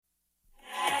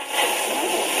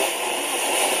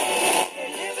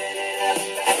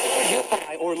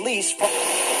release from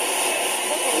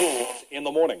in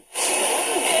the morning.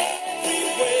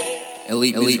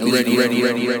 Elite, ready.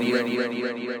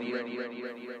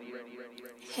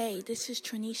 Hey, this is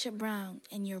Tranisha Brown,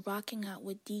 and you're rocking out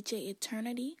with DJ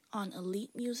Eternity on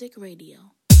Elite Music Radio.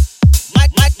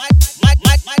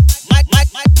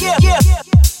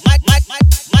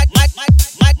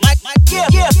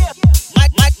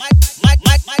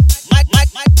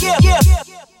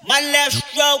 My left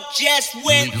stroke just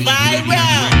went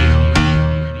viral.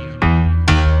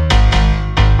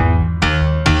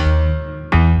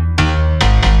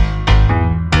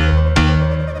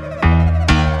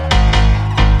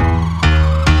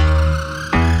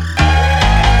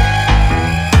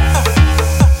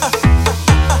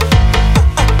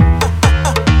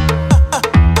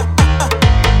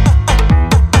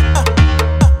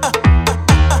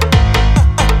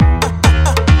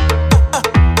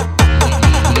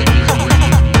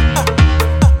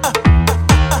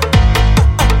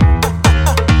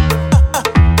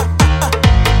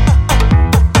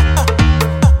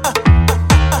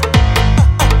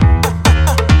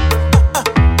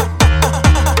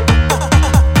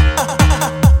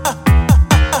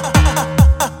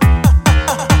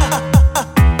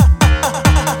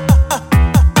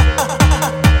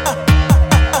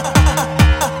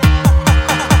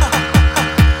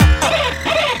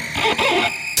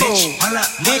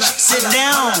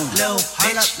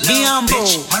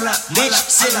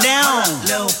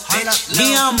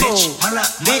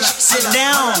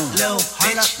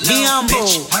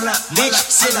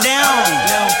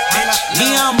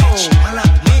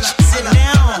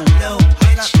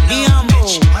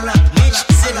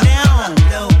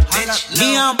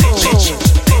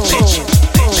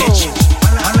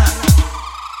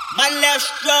 My left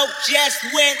stroke just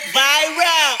went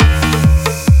viral.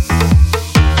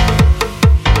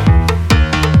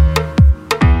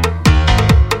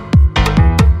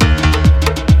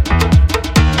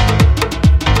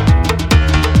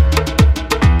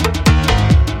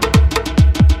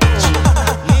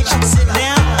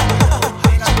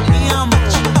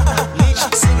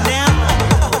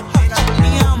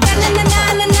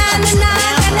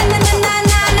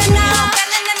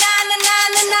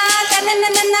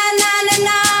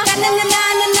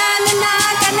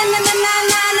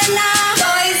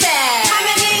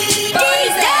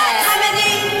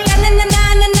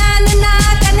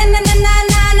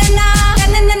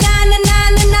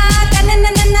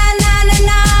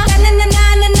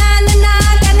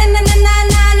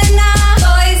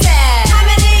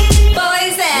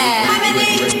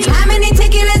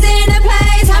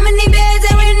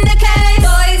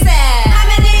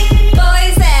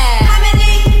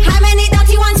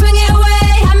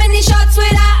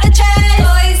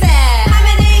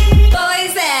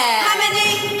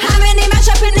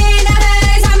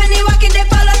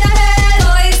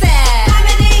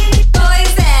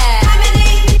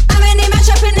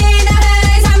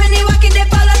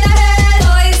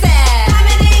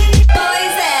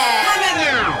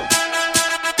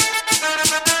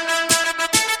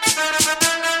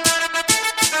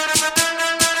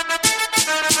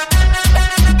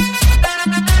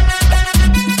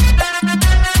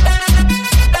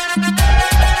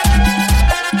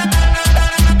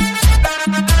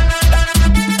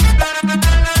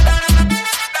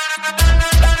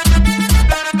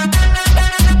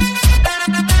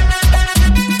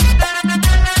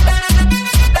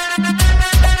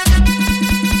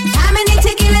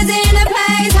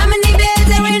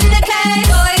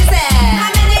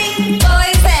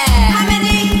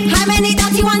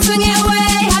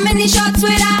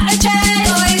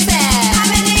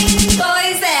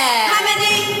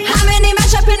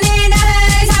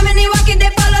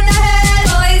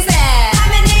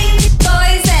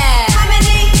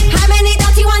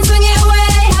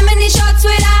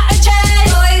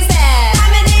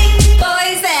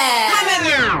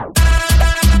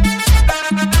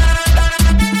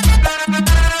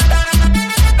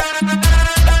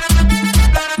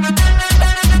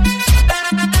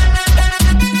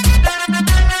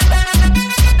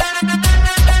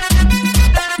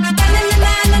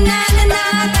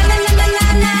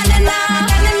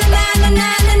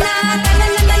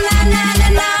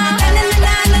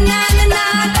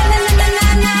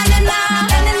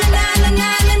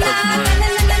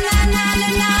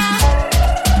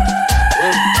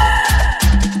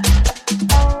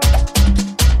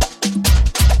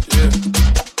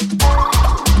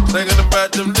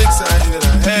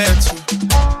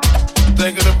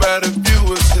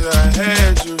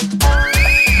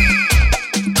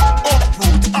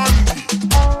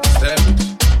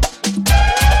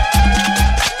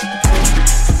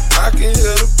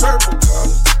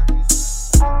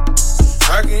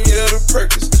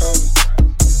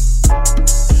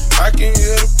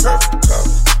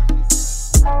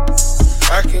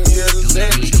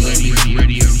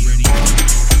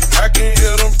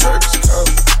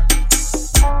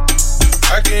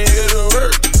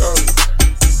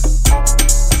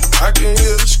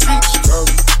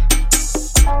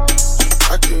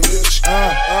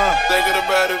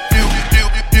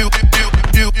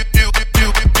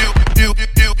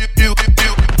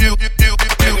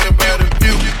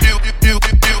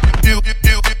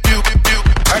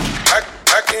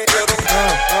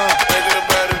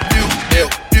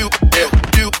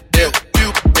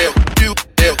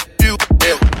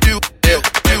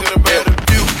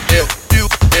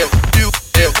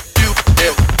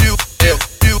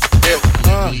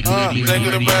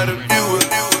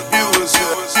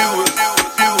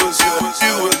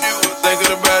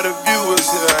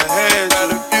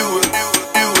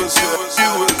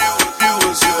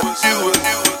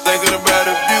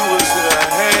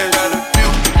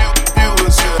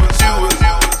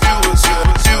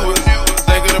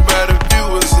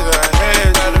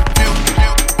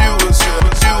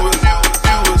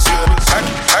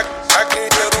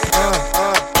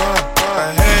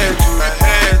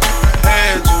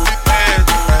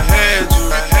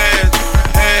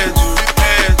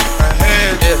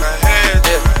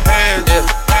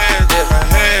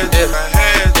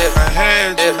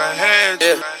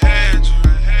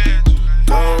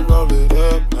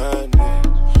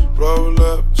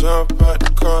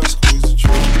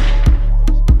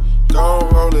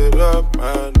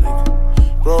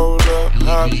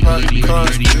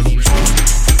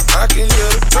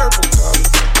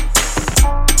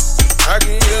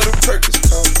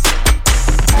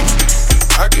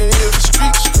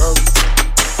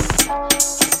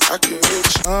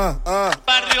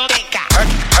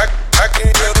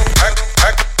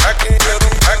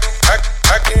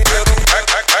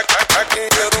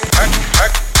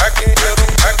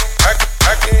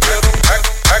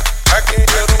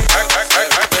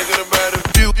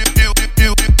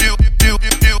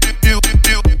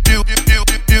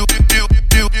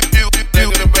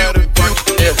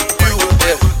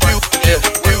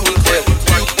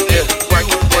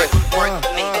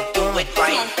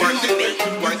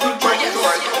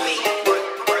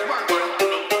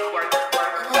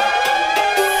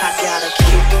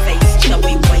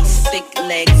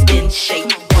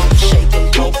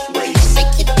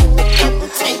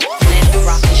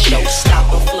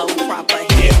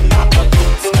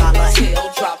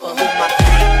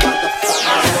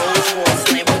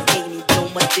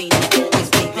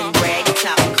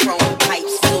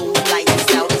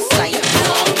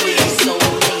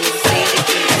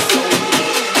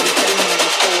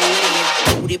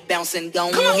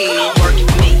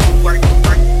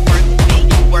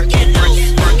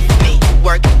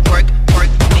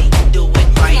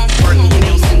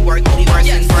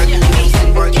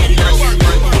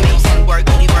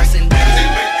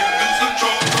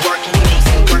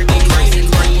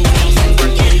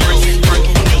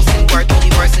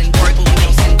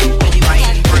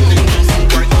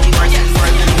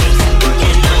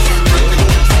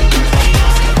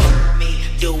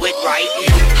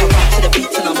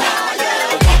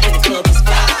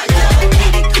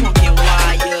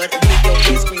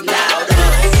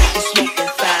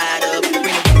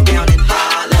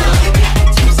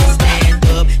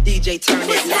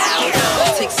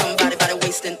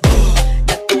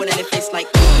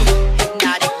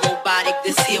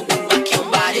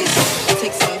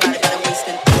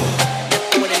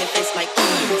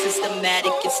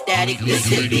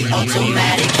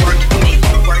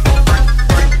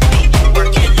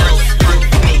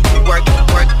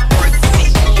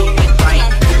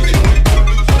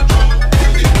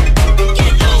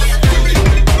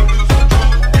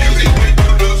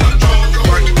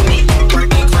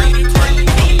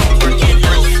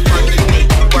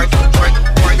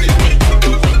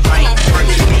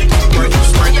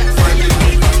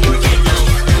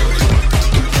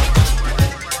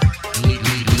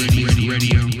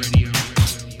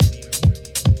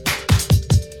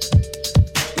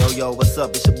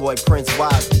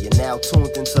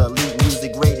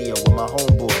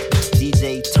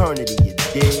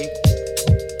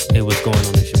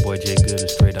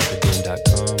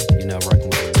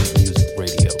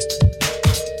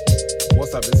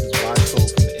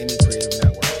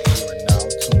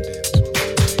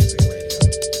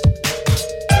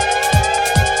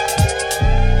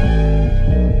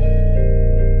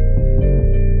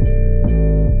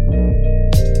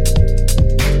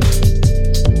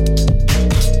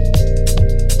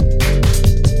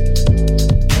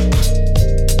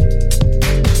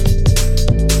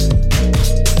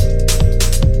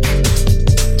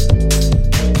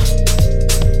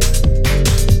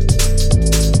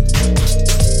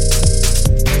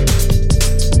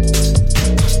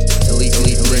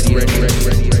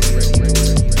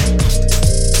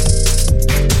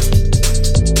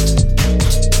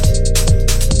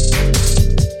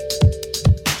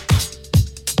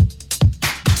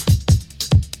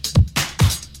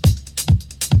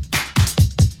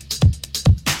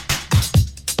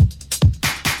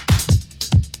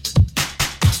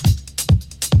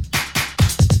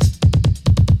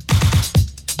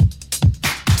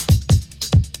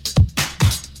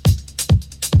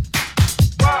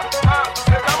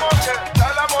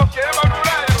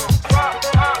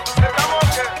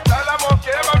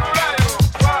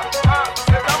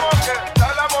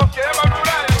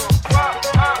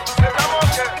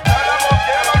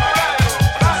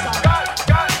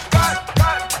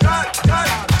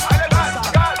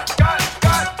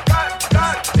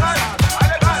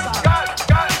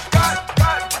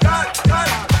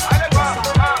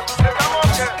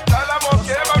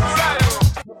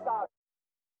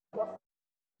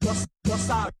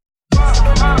 sabe.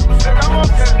 Esta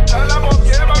moqueta, la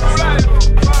moqueta va a tu lado.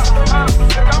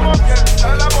 Esta moqueta,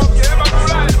 la moqueta va a tu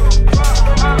lado.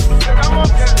 Esta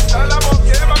moqueta, la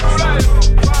moqueta va a tu lado.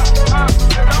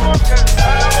 Esta moqueta,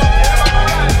 la moqueta va a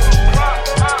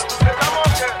tu lado. Esta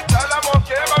moqueta, la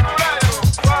moqueta va a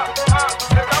tu lado.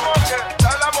 Esta moqueta,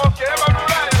 la moqueta va a tu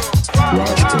lado.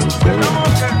 Esta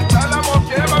moqueta, la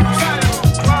moqueta va a tu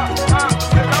lado.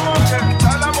 Esta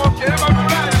moqueta, la moqueta va a tu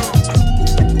lado.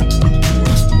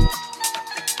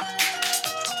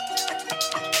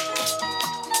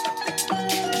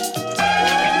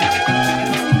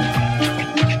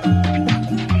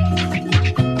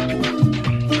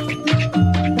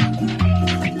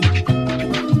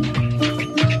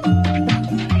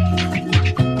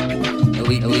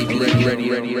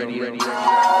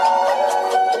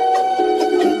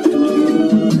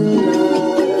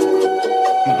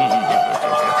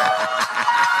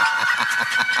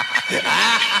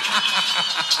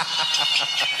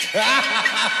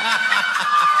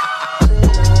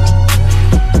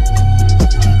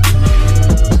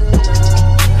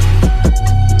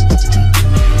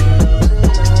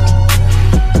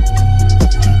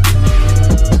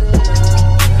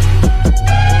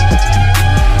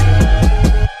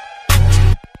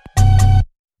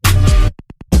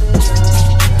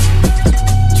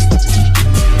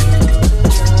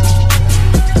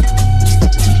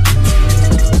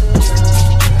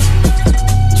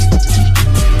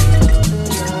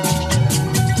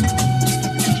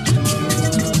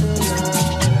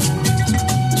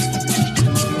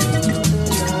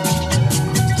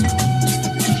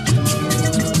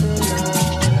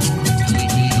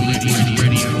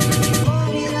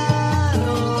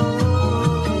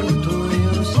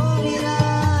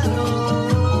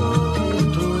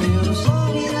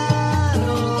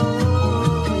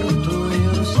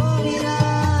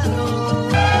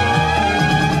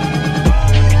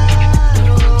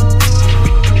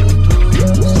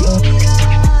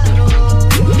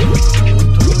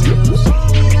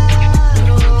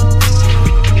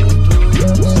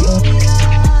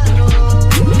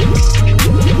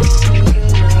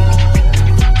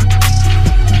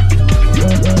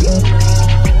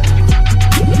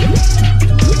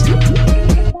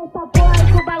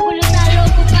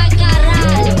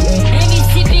 Ready.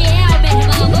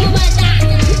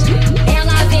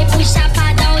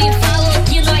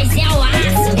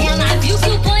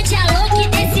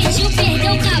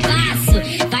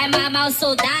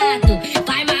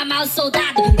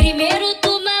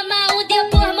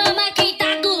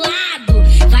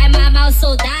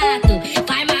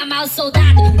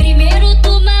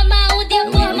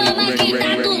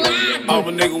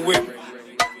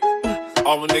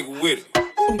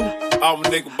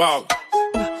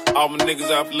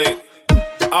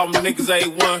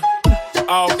 A1,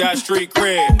 all got street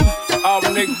cred. All the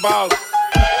niggas ballin',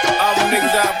 all the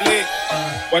niggas out lit.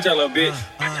 Watch out, little bitch.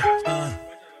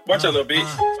 Watch out, little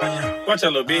bitch. Watch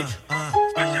out, little bitch.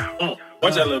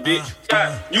 Watch out, little bitch.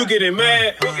 You getting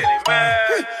mad?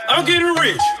 I'm getting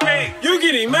rich. You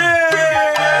getting mad?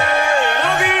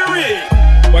 I'm getting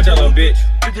rich. Watch out, little bitch.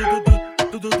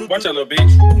 Watch out, little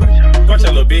bitch. Watch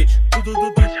out, little bitch.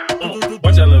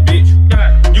 Watch out, little bitch.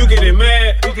 You getting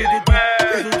mad?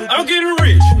 I'm getting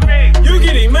rich. You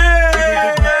getting mad?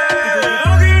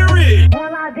 I'm getting rich.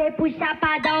 Ela veio pro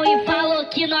chapadão e falou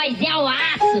que nós é o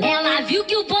aço. Ela viu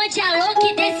que o bonde é louco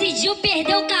e decidiu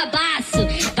perder o cabaço.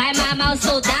 Vai mamar o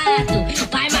soldado,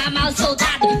 vai mamar o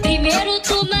soldado. Primeiro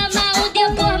tu mama um,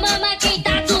 depois mama quem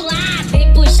tá do lado.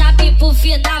 Vem puxar pro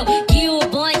final que o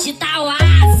bonde tá o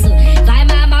aço. Vai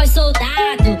mamar o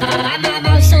soldado, vai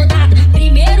mamar o soldado.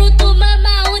 Primeiro tu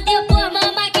mama um, depois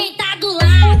mama quem tá do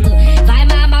lado. Vai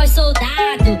mamar o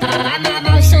soldado, vai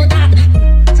mamar o soldado.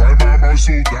 Vai mamar o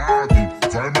soldado,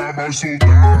 vai mamar o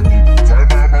soldado. Vai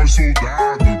mamar o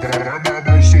soldado, vai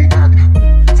mamar o soldado.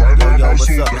 Vai mamar o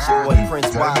soldado, It's your boy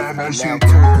Prince vai Wise, mamar o now soldado.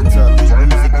 tuned into Elite Vai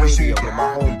Music mamar o Radio with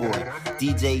my soldado. homeboy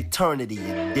DJ Eternity,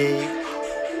 you dig?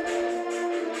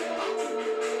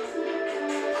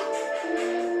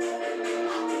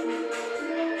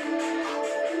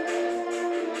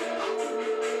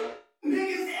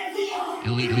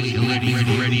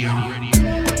 Ready.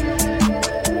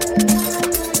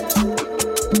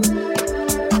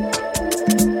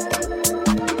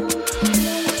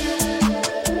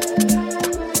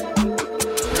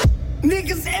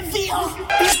 Niggas envy us,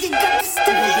 bitch, they got the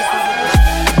stevia.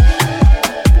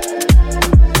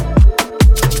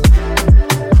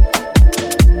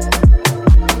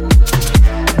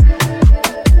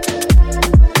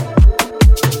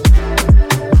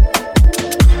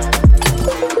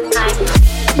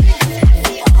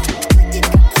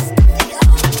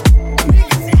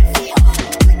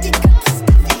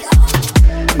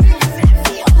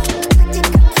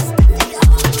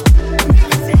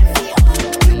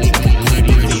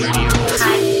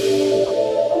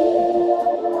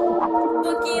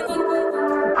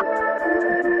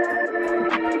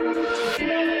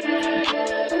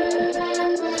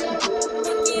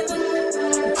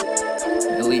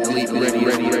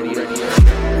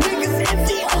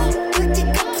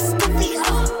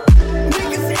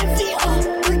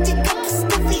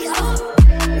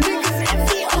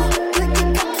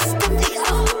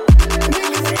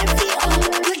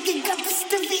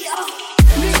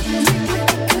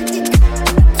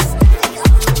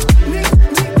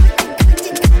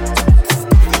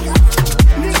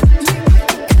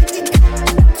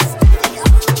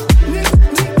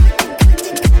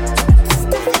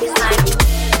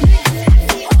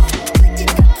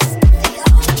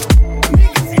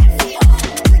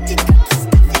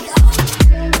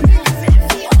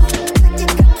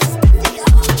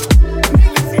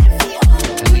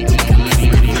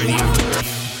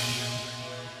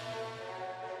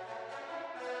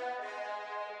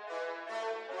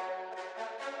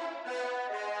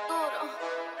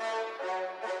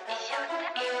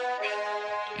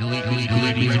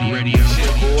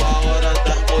 Chegou a hora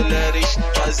das mulheres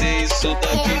fazer isso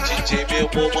daqui. DJ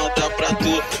mesmo manda pra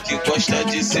tu que gosta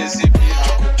de se exibir.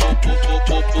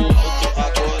 Popo alto,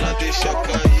 agora deixa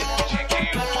cair.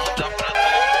 Diguinho manda pra tu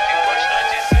que gosta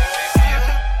de se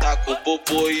exibir. Tá com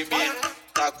popo em mim,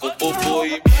 tá com popo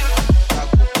em mim, tá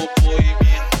com popo em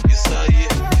mim. Isso aí,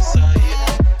 isso aí.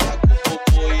 Tá com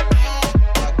popo em mim,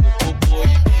 tá com popo em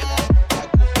mim, tá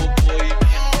com popo em mim.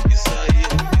 Isso aí,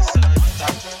 isso aí.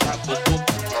 Tá com popo.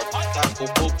 Tá com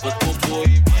popo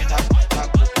em mim, tá com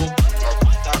popo em mim,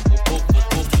 tá com popo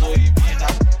em mim,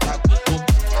 tá com popo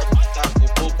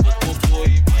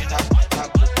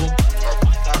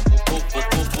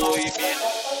em mim.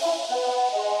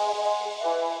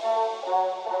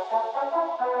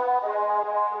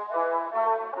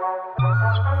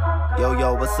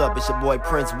 Yo, what's up? It's your boy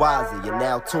Prince Wazzy. You're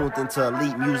now tuned into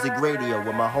Elite Music Radio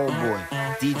with my homeboy,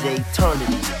 DJ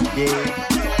Eternity. Yeah.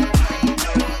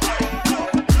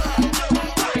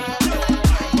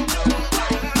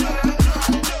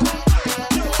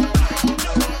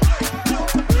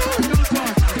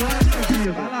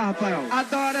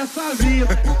 Adoro essa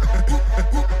vida.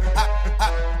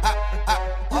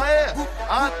 Aê,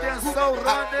 atenção,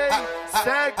 Roney,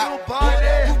 segue o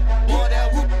baile.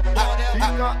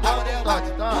 Fica à vontade,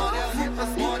 tá?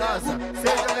 Sinta-se em casa,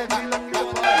 seja bem-vindo aqui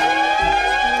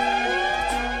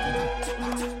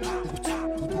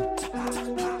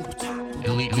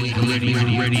no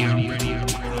Elite Radio.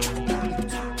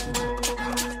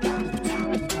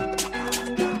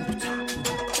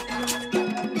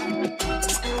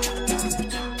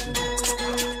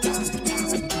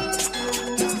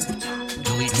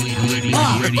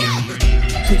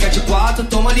 Fica de quatro,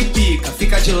 toma-lhe pica.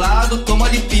 Fica de lado,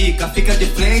 toma-lhe pica. Fica de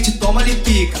frente, toma-lhe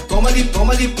pica. Toma-lhe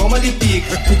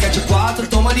pica. Fica de quatro,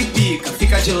 toma-lhe pica.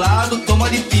 Fica de lado,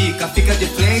 toma-lhe pica. Fica de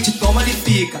frente, toma-lhe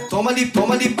pica. Toma-lhe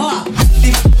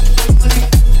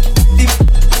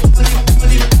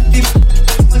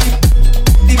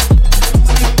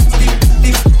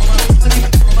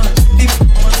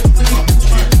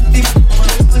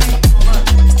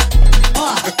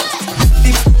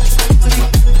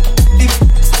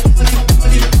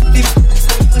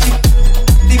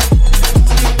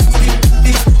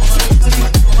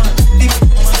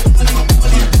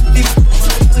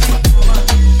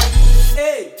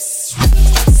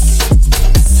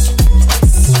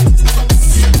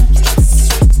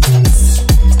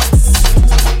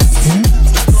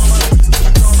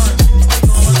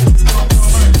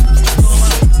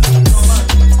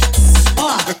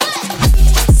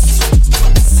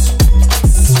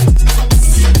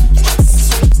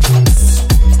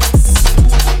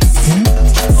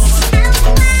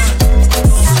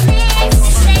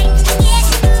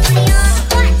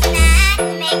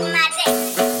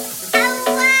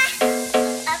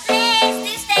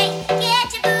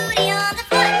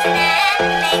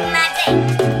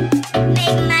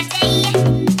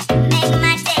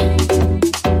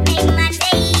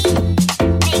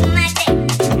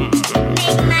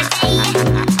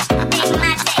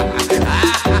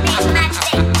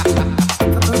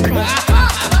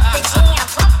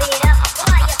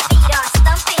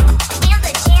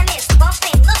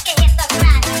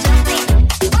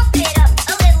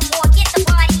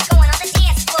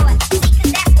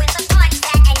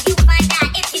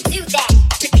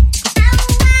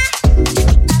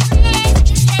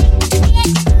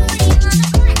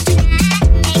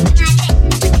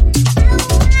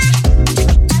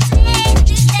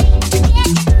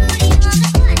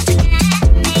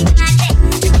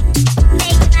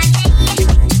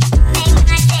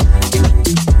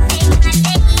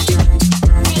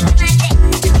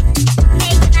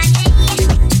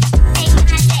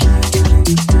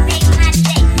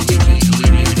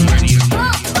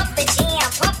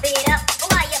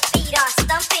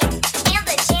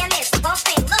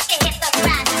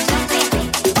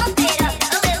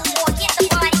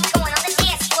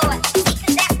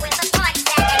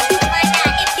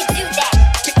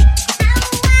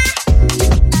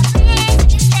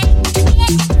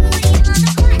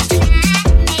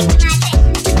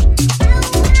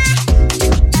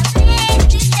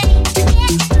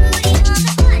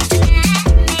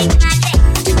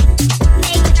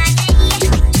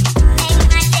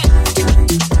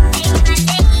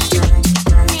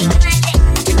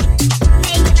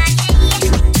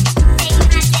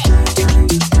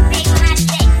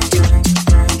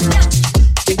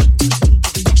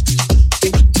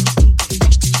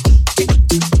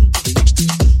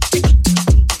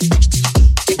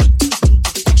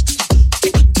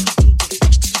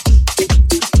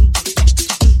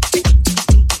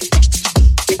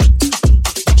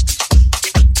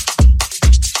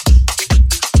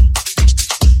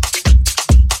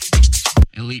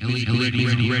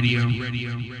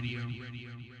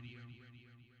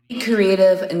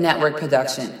Network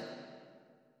production.